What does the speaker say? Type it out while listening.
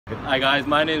Hi guys,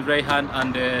 my name is Rehaan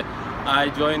and I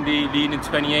joined the Lean in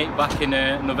 28 back in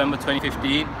November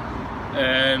 2015.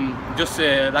 Just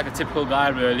like a typical guy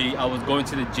really, I was going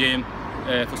to the gym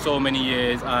for so many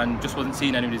years and just wasn't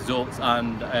seeing any results,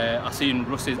 and I seen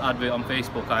Russ's advert on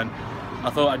Facebook and I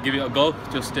thought I'd give it a go,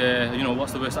 just you know,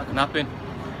 what's the worst that can happen.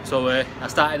 So I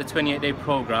started the 28-day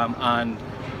program, and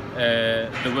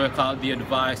the workout, the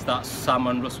advice that Sam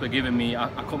and Russ were giving me,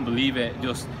 I couldn't believe it.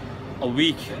 Just a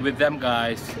week with them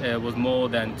guys was more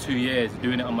than 2 years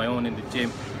doing it on my own in the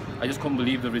gym. I just couldn't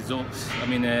believe the results. I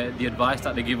mean, the advice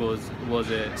that they give us was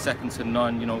second to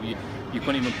none. You know, you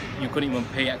couldn't even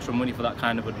pay extra money for that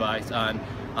kind of advice, and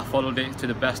I followed it to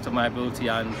the best of my ability,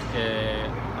 and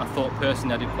I thought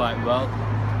personally I did quite well.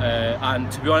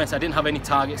 And to be honest, I didn't have any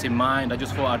targets in mind. I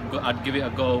just thought I'd give it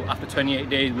a go. After 28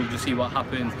 days, we'll just see what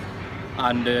happens.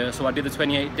 And so I did the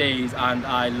 28 days and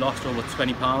I lost over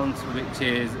 20 pounds, which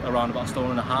is around about 1.5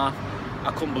 stone.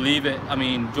 I couldn't believe it. I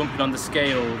mean, jumping on the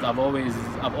scales, I've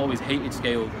always hated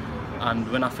scales.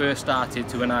 And when I first started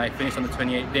to when I finished on the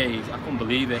 28 days, I couldn't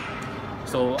believe it.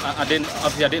 So I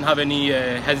didn't have any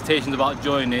hesitations about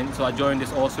joining. So I joined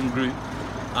this awesome group,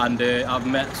 and I've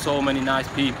met so many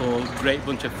nice people, great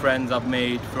bunch of friends I've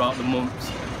made throughout the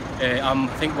months. I'm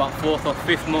I think about 4th or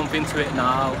 5th month into it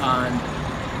now, and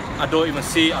I don't even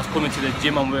see it as coming to the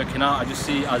gym and working out. I just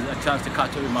see it as a chance to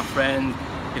catch up with my friends.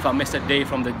 If I miss a day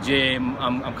from the gym,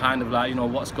 I'm kind of like, you know,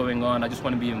 what's going on? I just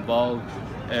want to be involved.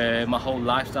 My whole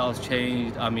lifestyle's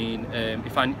changed. I mean,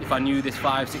 if I knew this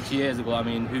 5-6 years ago, I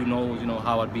mean, who knows, you know,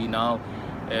 how I'd be now.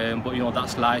 But you know,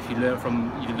 that's life. You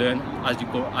learn as you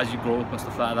grow up and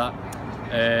stuff like that.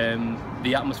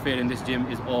 The atmosphere in this gym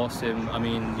is awesome. I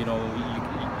mean, you know,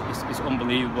 it's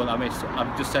unbelievable. I mean,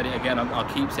 I've just said it again. I'll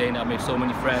keep saying it. I made so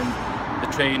many friends. The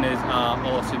trainers are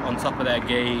awesome, on top of their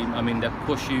game. I mean, they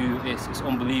push you. It's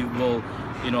unbelievable.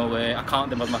 You know, I count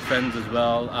them as my friends as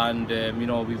well. And you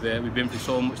know, we've been through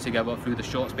so much together through the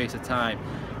short space of time.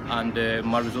 And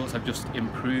my results have just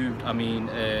improved. I mean,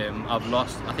 I've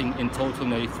lost, I think in total,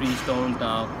 nearly 3 stones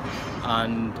now,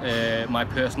 and my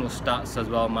personal stats as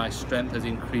well, my strength has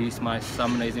increased, my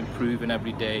stamina is improving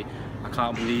every day. I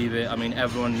can't believe it. I mean,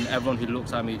 everyone who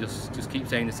looks at me just keeps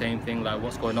saying the same thing, like,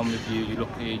 what's going on with you? You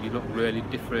look really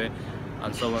different,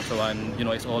 and so on, and you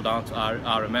know, it's all down to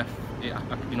RMF.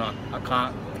 You know, I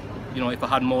can't, you know, if I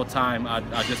had more time,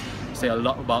 I'd just say a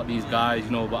lot about these guys,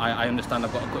 you know, but I understand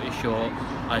I've got to cut it short,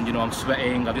 and you know, I'm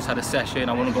sweating, I just had a session,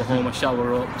 I want to go home and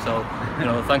shower up, so you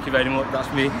know, thank you very much,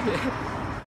 that's me.